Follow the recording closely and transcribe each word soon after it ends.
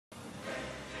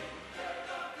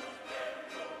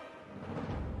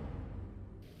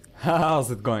How's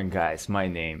it going, guys? My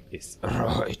name is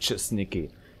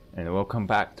RighteousNicky, and welcome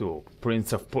back to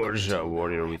Prince of Persia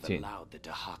Warrior Within. I've allowed the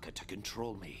Dahaka to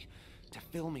control me, to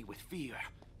fill me with fear.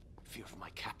 Fear of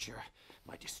my capture,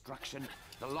 my destruction,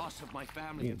 the loss of my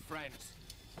family and friends.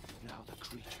 Now the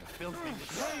creature fills me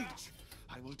with rage.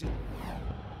 I will do...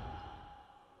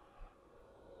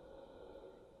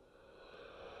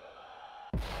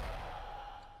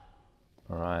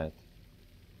 Alright.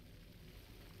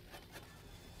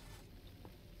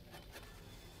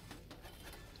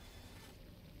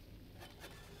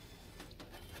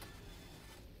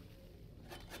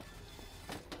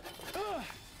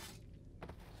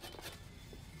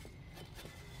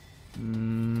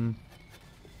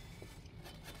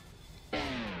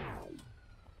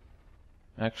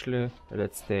 Actually,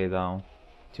 let's stay down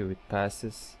till it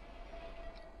passes.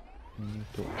 We need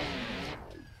to...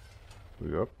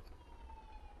 Yup.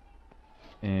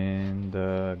 And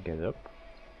get up.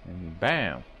 And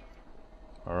bam!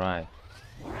 Alright.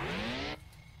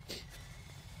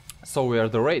 So we are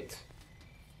the raid.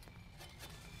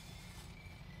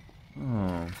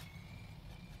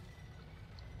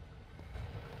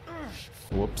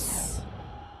 Whoops.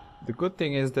 The good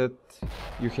thing is that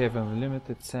you have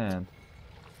unlimited sand.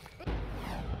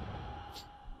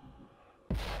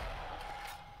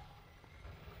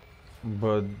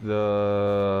 But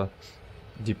the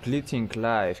depleting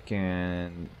life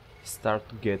can start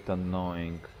to get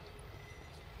annoying.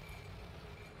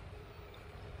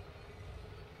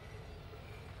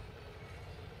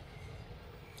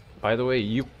 By the way,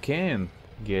 you can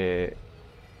get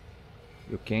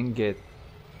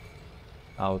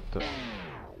out of,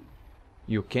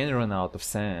 you can run out of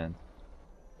sand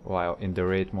while in the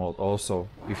raid mode also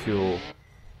if you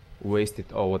waste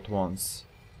it all at once,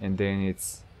 and then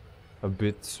it's a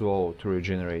bit slow to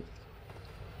regenerate.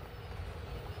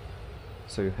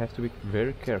 So you have to be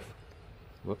very careful.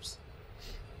 Whoops.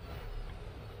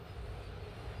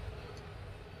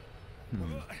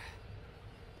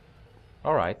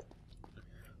 Alright.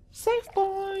 Save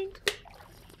point!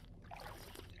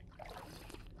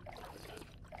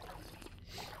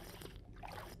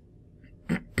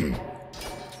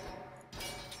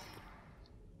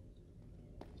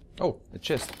 Oh, a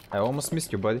chest. I almost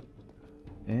missed you, buddy.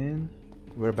 And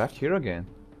we're back here again.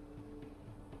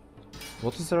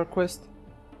 What is the request?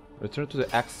 Return to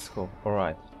the access hall.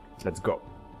 Alright, let's go.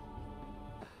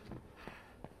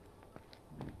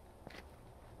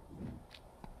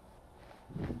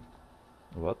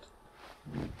 What?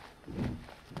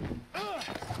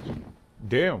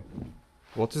 Damn!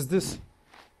 What is this?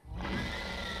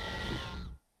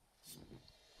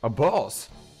 A boss?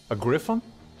 A griffin?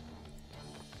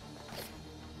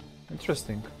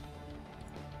 Interesting.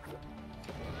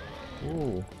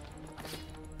 Ooh.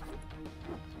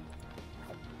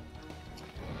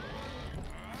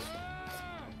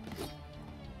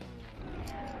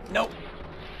 No!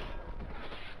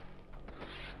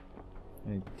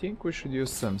 I think we should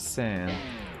use some sand.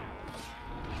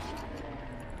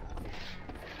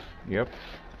 Yep.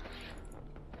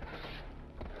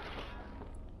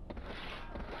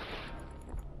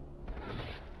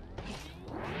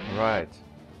 Right.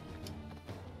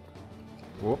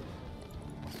 Whoop.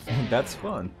 That's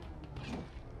fun.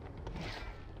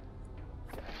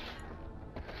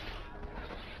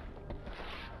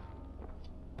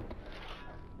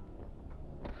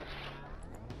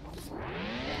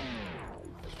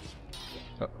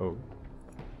 Uh-oh.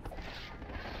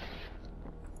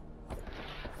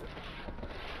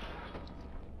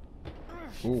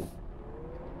 Ooh.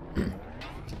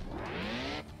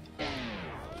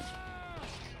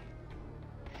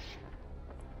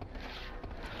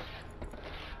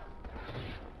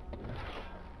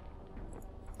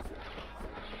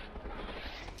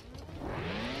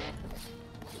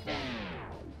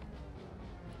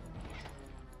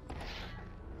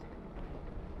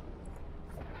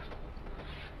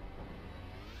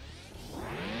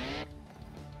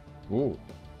 Ooh.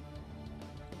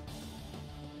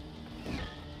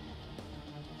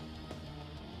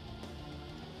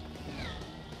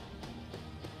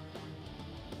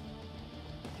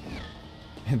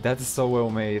 That is so well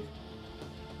made.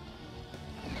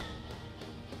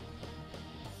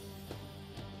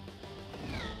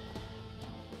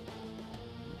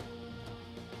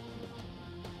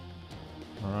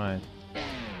 Alright.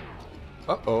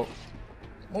 Uh-oh.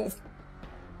 Move.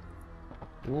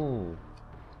 Ooh.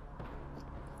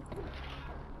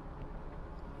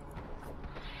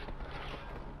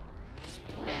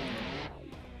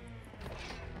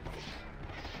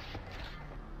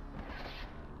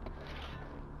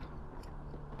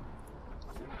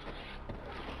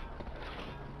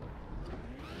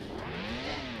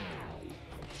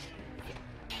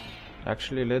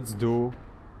 Actually, let's do...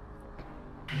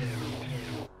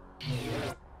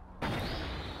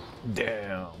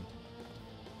 Damn!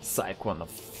 Cyclone of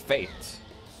Fate!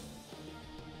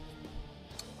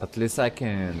 At least I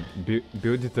can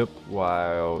build it up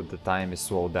while the time is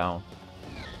slowed down,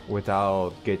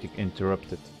 without getting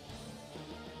interrupted.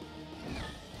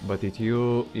 But it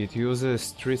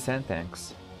uses 3 sand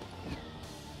tanks.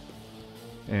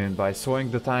 And by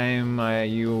slowing the time I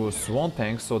use 1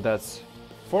 tank, so that's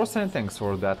 4 sand tanks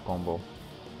for that combo.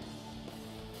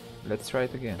 Let's try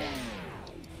it again.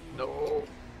 No!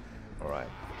 Alright.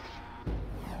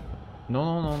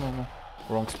 No.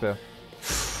 Wrong spell.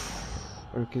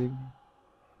 Are you kidding me?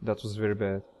 That was very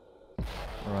bad.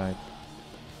 Alright.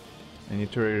 I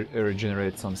need to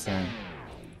regenerate some sand.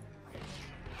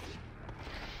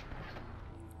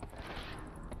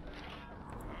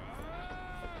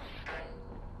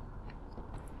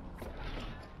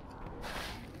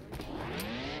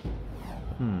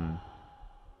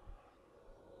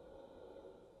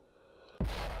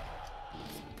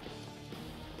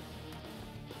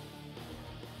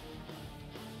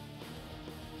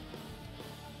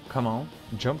 Come on,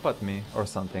 jump at me or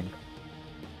something.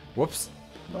 Whoops.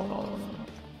 No.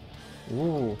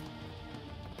 Ooh.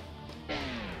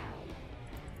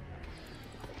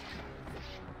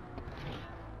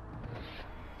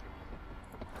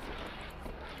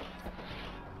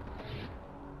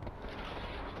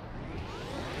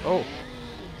 Oh,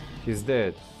 he's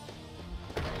dead.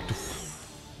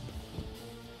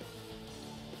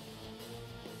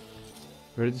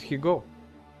 Where did he go?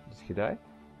 Did he die?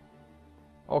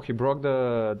 Oh, he broke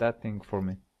that thing for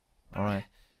me. Alright.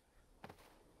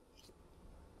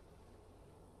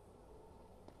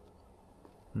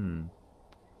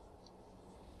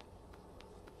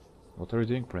 What are you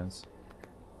doing, Prince?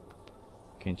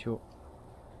 Can't you?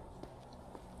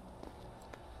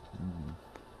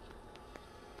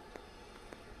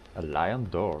 A lion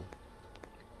door.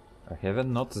 I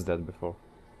haven't noticed that before.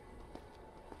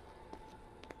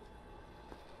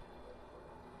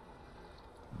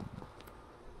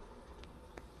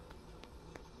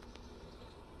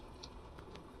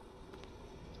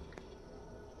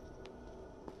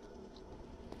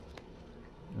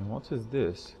 And what is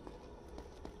this?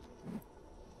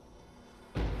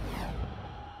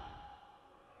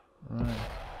 Right.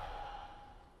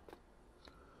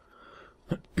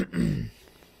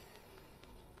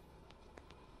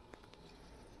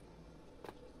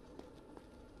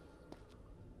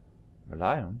 A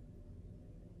lion?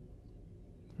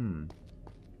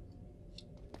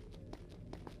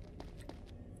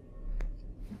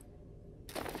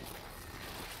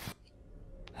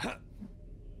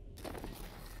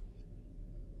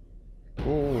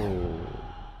 Oh.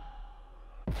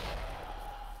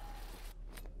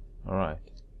 All right.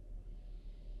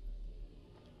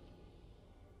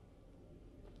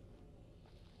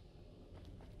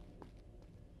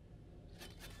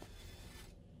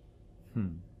 No.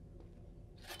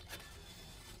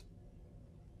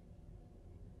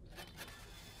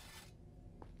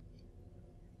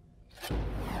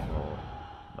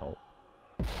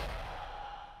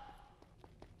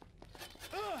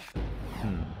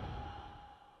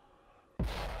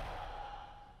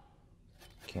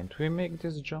 Can't we make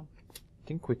this jump? I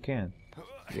think we can.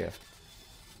 Yeah.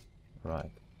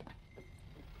 Right.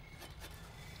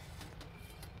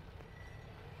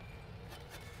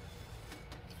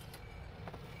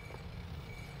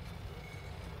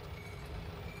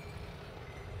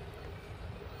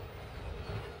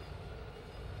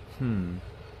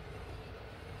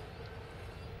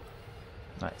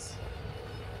 Nice.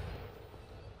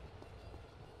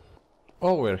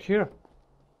 Oh, we're here.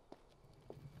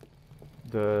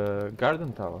 The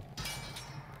garden tower.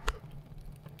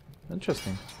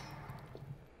 Interesting.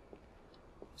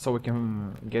 So we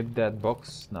can get that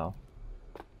box now.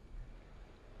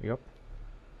 Yup.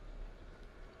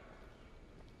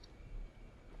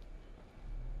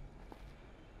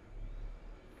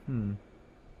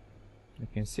 I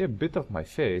can see a bit of my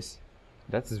face.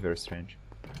 That is very strange.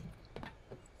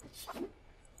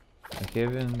 I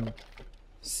haven't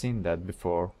seen that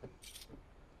before.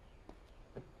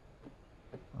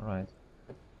 Alright.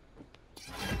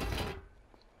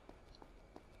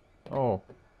 Oh.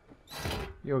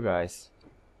 You guys.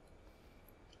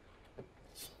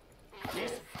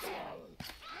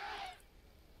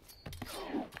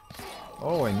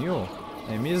 Oh, I knew.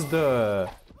 I missed the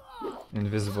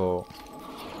invisible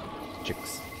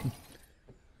chicks.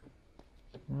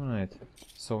 Right.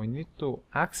 So we need to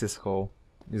access hole.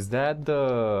 Is that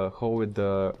the hole with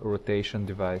the rotation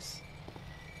device?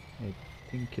 I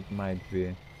think it might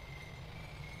be.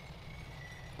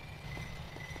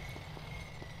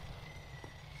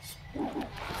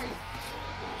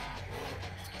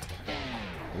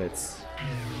 Let's...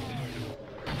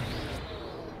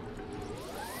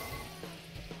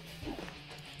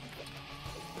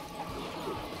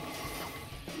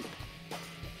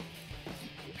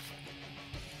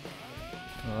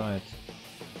 Alright.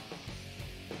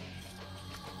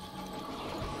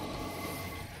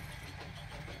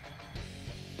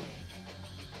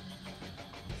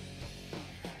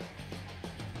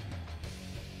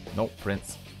 No,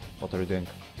 Prince. What are you doing?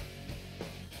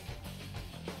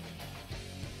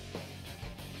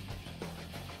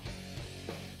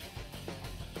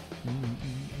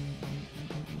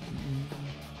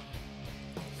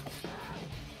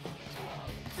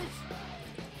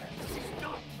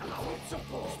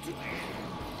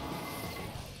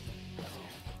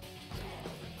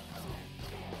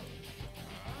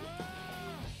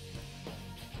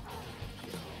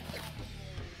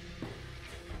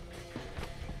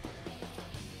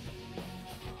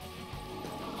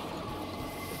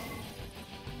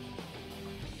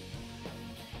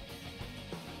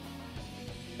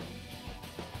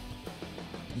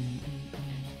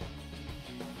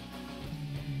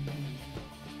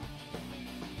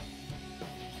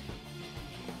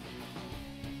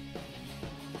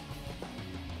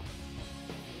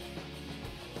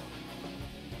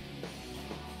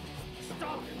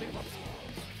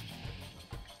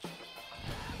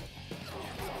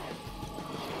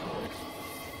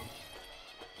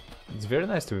 It's very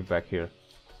nice to be back here.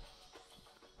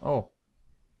 Oh.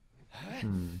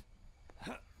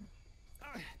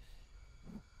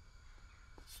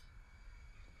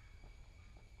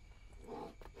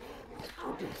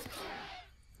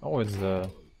 Oh, it's the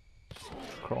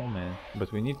Crow Man,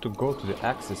 but we need to go to the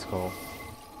Axis Hall.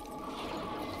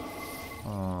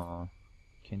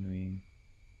 Can we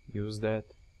use that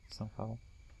somehow?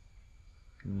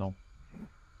 No.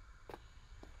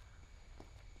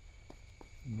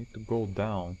 We need to go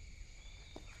down.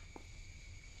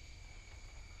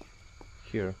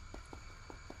 Here.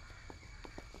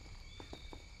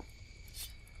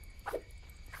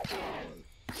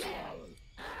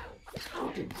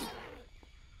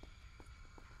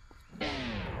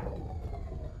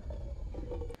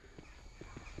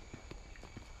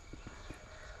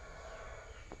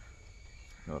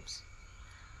 Oops.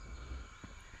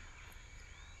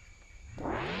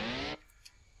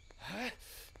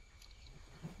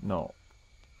 No,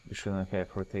 we shouldn't have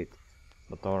rotated,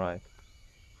 but alright.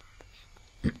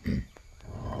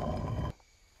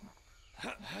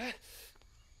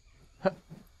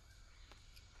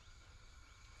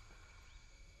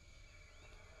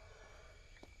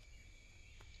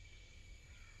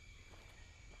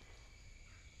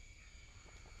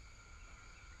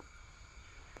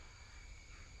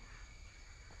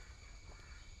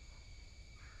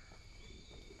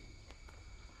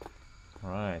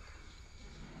 Alright.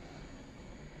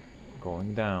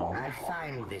 Going down. I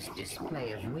find this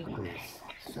display of weakness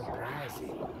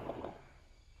surprising.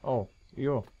 Oh,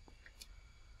 you.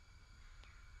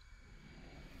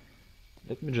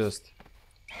 Let me just...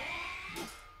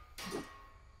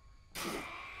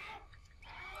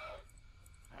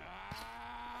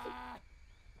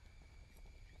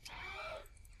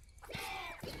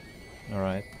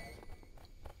 Alright.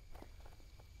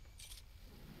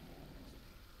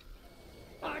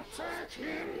 Attack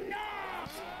him now!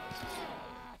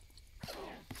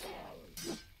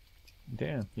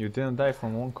 Damn, you didn't die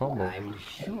from one combo. I'm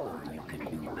sure you can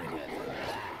do better.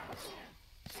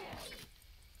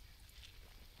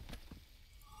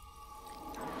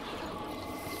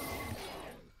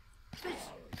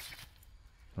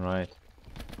 Right.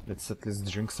 Let's at least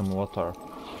drink some water.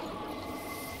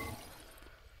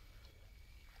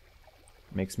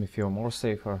 Makes me feel more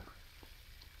safer.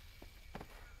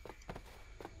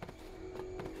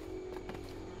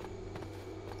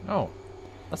 Oh,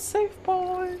 a save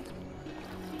point!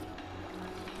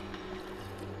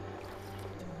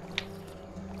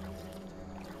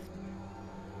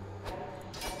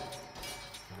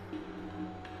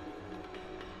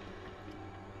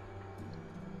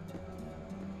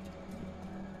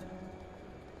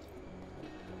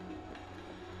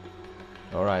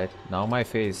 Alright, now my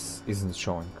face isn't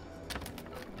showing.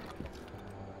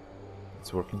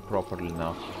 It's working properly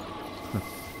now.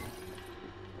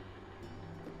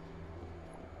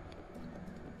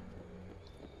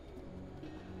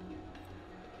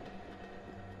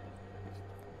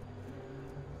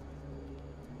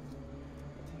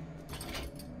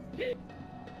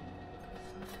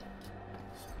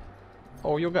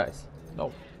 Oh, you guys.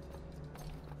 No.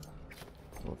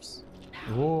 Whoops.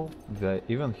 Whoa, did I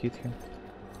even hit him?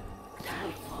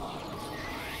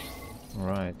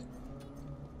 Right.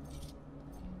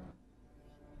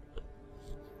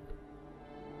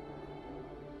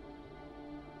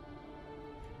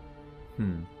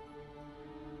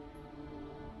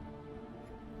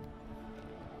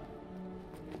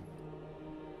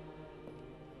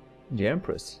 The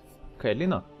Empress.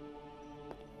 Kaelina.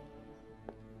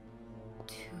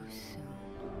 Too soon.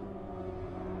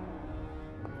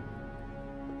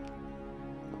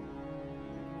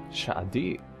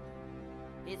 Shadi.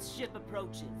 Its ship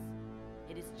approaches.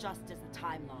 It is just as the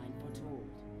timeline foretold.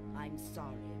 I'm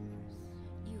sorry, Empress.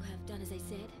 You have done as I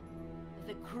said?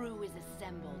 The crew is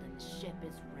assembled and the ship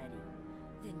is ready.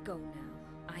 Then go now.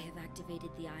 I have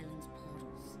activated the island's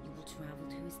portals. You will travel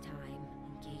to his time,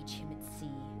 engage him at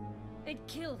sea, and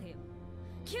kill him.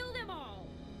 Kill them all!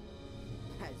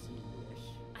 As you wish.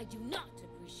 I do not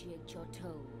appreciate your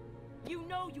tone. You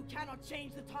know you cannot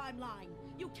change the timeline.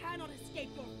 You cannot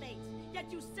escape your fate.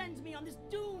 Yet you send me on this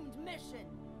doomed mission.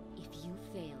 If you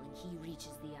fail and he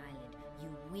reaches the island,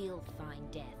 you will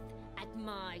find death at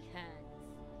my hands.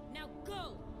 Now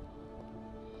go!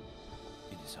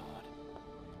 It is odd.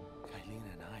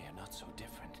 Kaelina and I are not so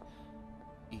different.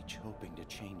 Each hoping to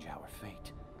change our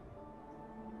fate.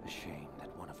 A shame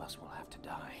that one of us will have to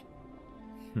die.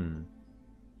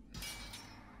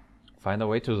 Find a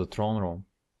way to the throne room.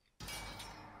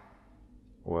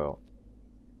 Well,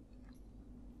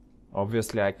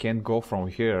 obviously I can't go from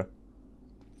here.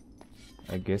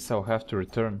 I guess I'll have to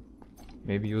return.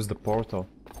 Maybe use the portal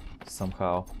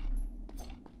somehow.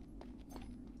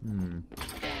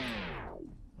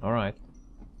 Alright.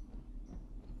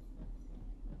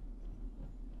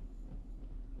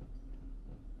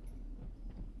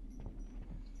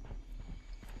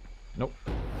 Nope.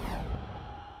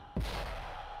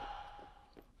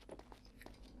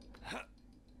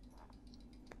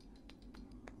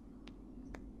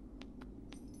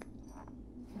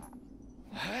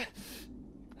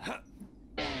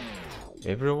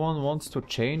 Everyone wants to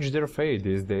change their fate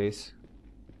these days.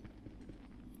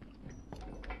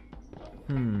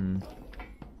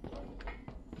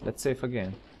 Let's save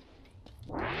again.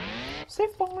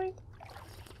 Save point!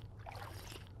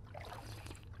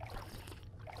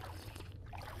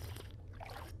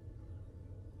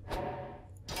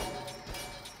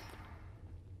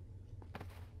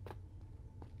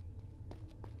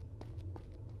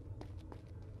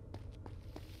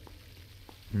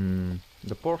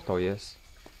 The portal, yes.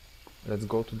 Let's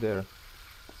go to there.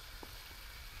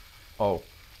 Oh.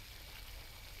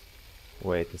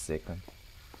 Wait a second.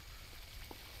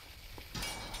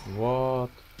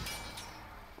 What?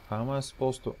 How am I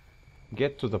supposed to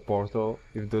get to the portal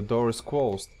if the door is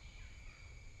closed?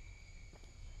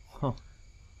 Huh.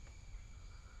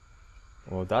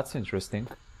 Well, that's interesting.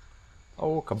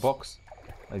 Oh, look, a box.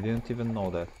 I didn't even know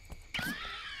that.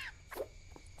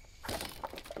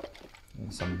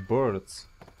 And some birds.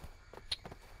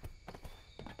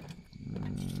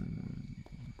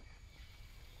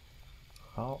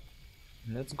 How?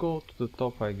 Let's go to the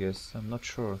top, I guess. I'm not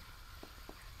sure.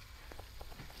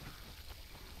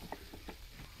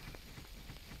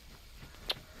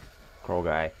 Crow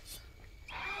guy.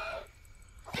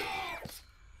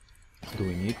 Do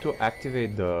we need to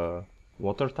activate the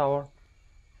water tower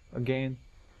again?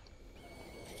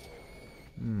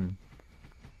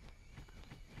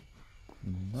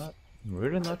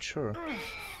 Really not sure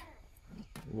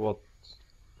what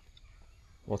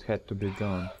had to be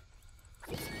done.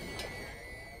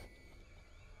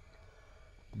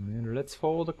 I mean, let's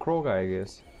follow the crow guy, I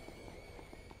guess.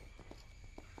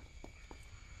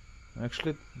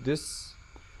 Actually, this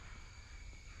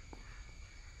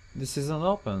isn't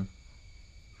open.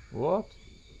 What?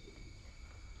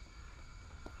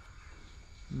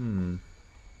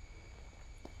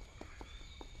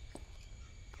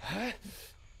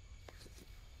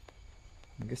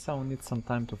 I guess I'll need some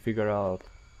time to figure out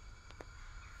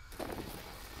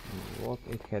what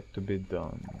it had to be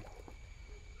done.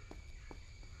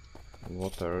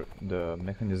 The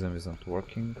mechanism isn't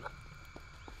working.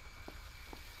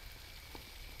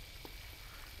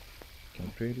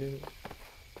 Can't really.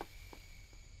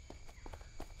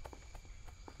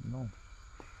 No.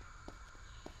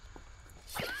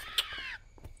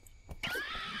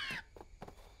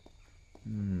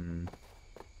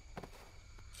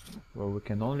 Well, we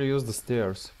can only use the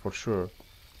stairs for sure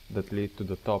that lead to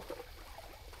the top.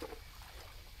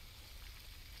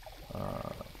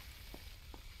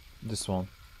 This one.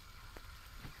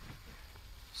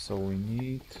 So we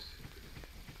need.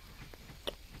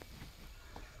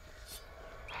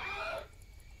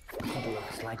 It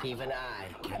looks like even I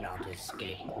cannot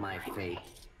escape my fate.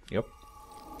 Yep.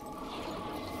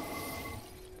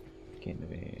 Can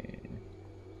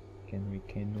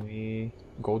we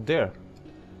go there?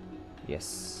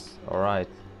 Yes. All right.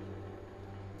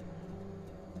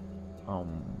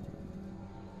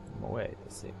 Wait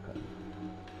a second.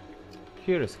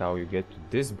 Here is how you get to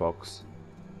this box.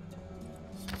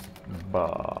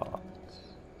 But...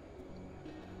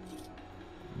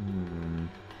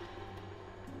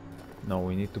 no,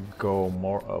 we need to go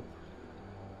more up.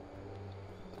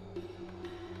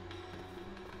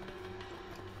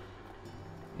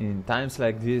 In times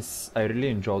like this, I really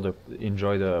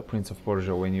enjoy the Prince of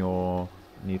Persia when you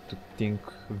need to think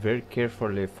very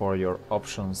carefully for your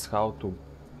options, how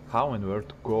and where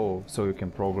to go so you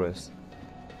can progress.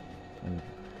 And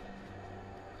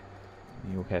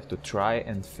you have to try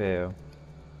and fail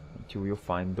until you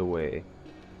find the way.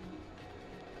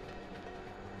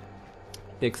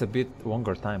 Takes a bit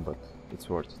longer time, but it's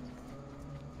worth it.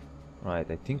 Right,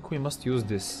 I think we must use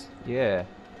this. Yeah,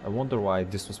 I wonder why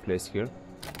this was placed here.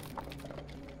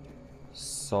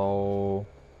 So...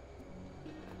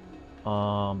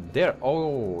 there,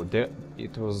 oh, there,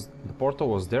 it was, the portal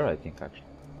was there, I think, actually.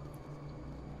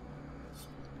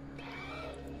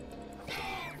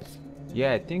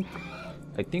 Yeah, I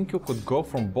think you could go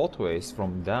from both ways,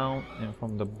 from down and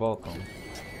from the bottom.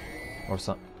 Or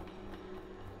some...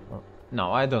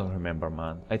 no, I don't remember,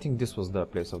 man. I think this was the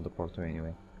place of the portal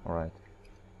anyway. Alright.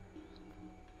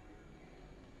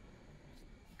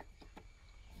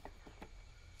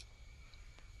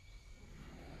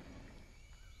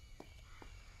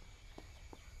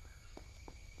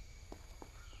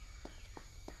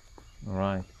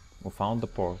 Alright, we found the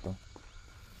portal.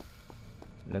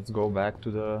 Let's go back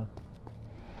to the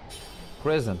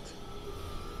present.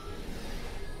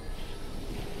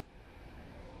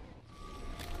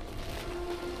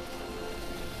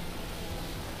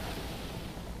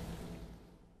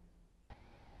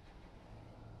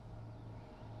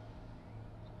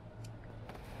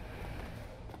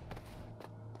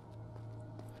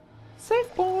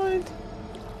 Save point!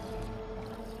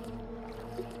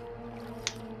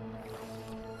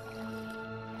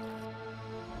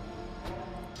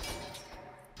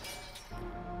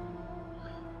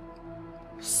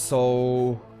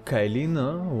 So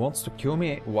Kailina wants to kill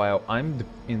me while I'm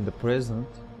in the present,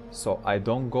 so I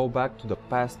don't go back to the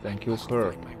past and kill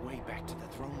her. Find my way back to the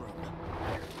throne room.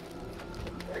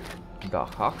 The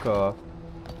hacker.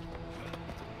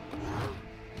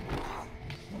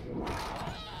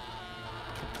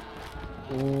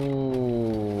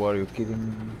 Ooh, are you kidding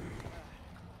me?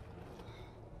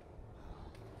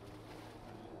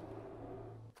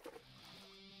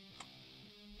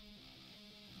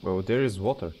 Well, there is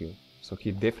water here, so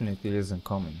he definitely isn't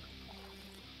coming.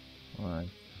 Alright.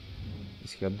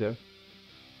 Is he up there?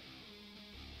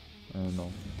 I don't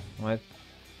know. Alright.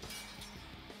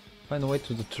 Find a way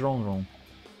to the throne room.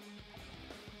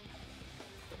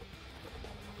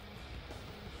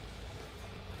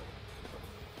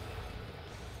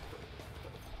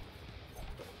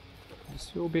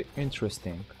 This will be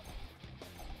interesting.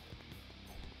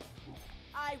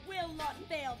 I will not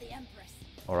fail the Empress.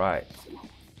 Alright.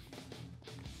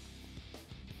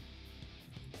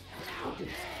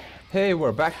 Hey,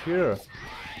 we're back here!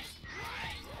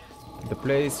 The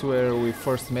place where we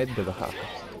first met the hacker.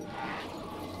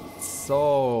 It's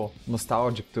so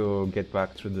nostalgic to get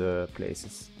back through the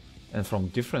places. And from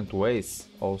different ways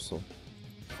also.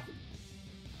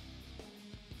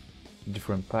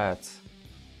 Different paths.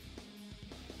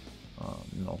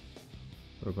 No.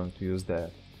 We're going to use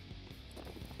that.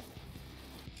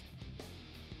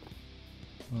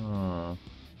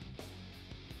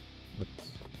 But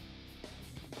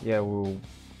yeah, we'll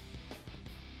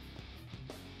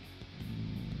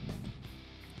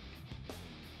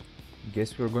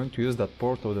guess we're going to use that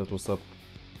portal that was up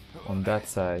on that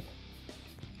side.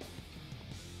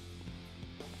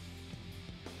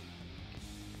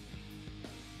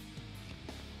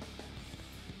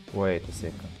 Wait a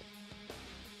second.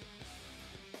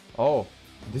 Oh,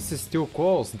 this is still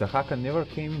closed. The hacker never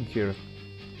came in here.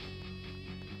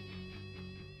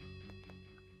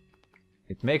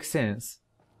 It makes sense.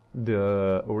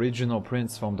 The original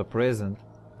prince from the present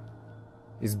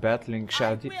is battling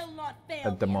Shadi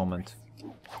at the moment.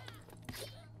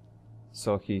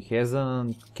 So he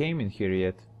hasn't came in here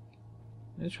yet.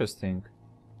 Interesting.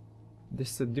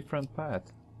 This is a different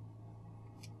path.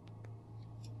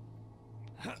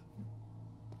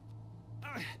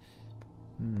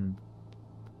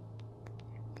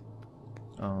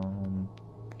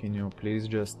 Can you please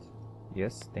just...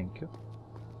 Yes, thank you.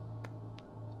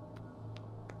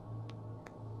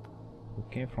 We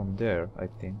came from there, I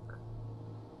think.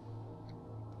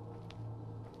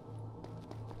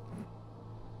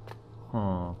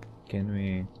 Huh, can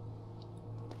we...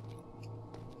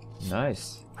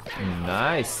 Nice.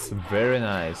 Nice, very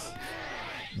nice.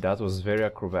 That was very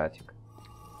acrobatic.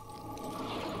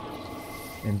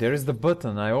 And there is the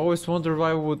button. I always wonder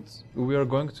why we are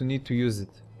going to need to use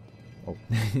it. Oh.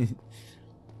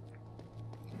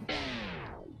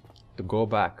 To go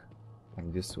back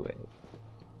from this way.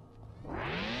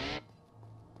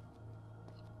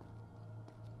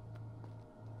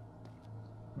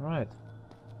 Right.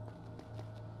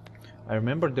 I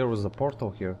remember there was a portal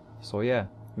here, so yeah,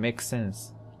 makes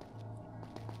sense.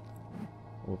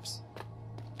 Whoops.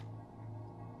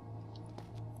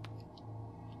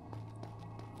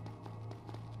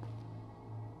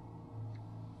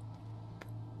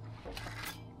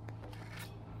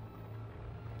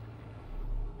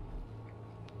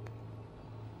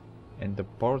 And the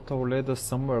portal led us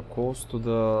somewhere close to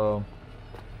the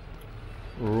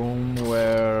room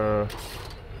where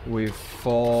we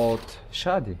fought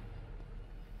Shadi.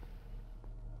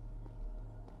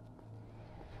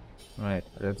 Right,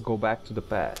 let's go back to the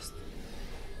past.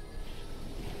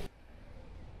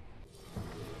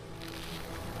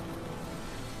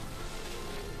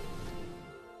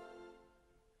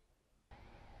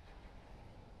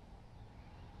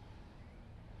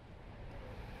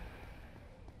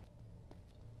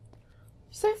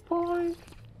 Save point!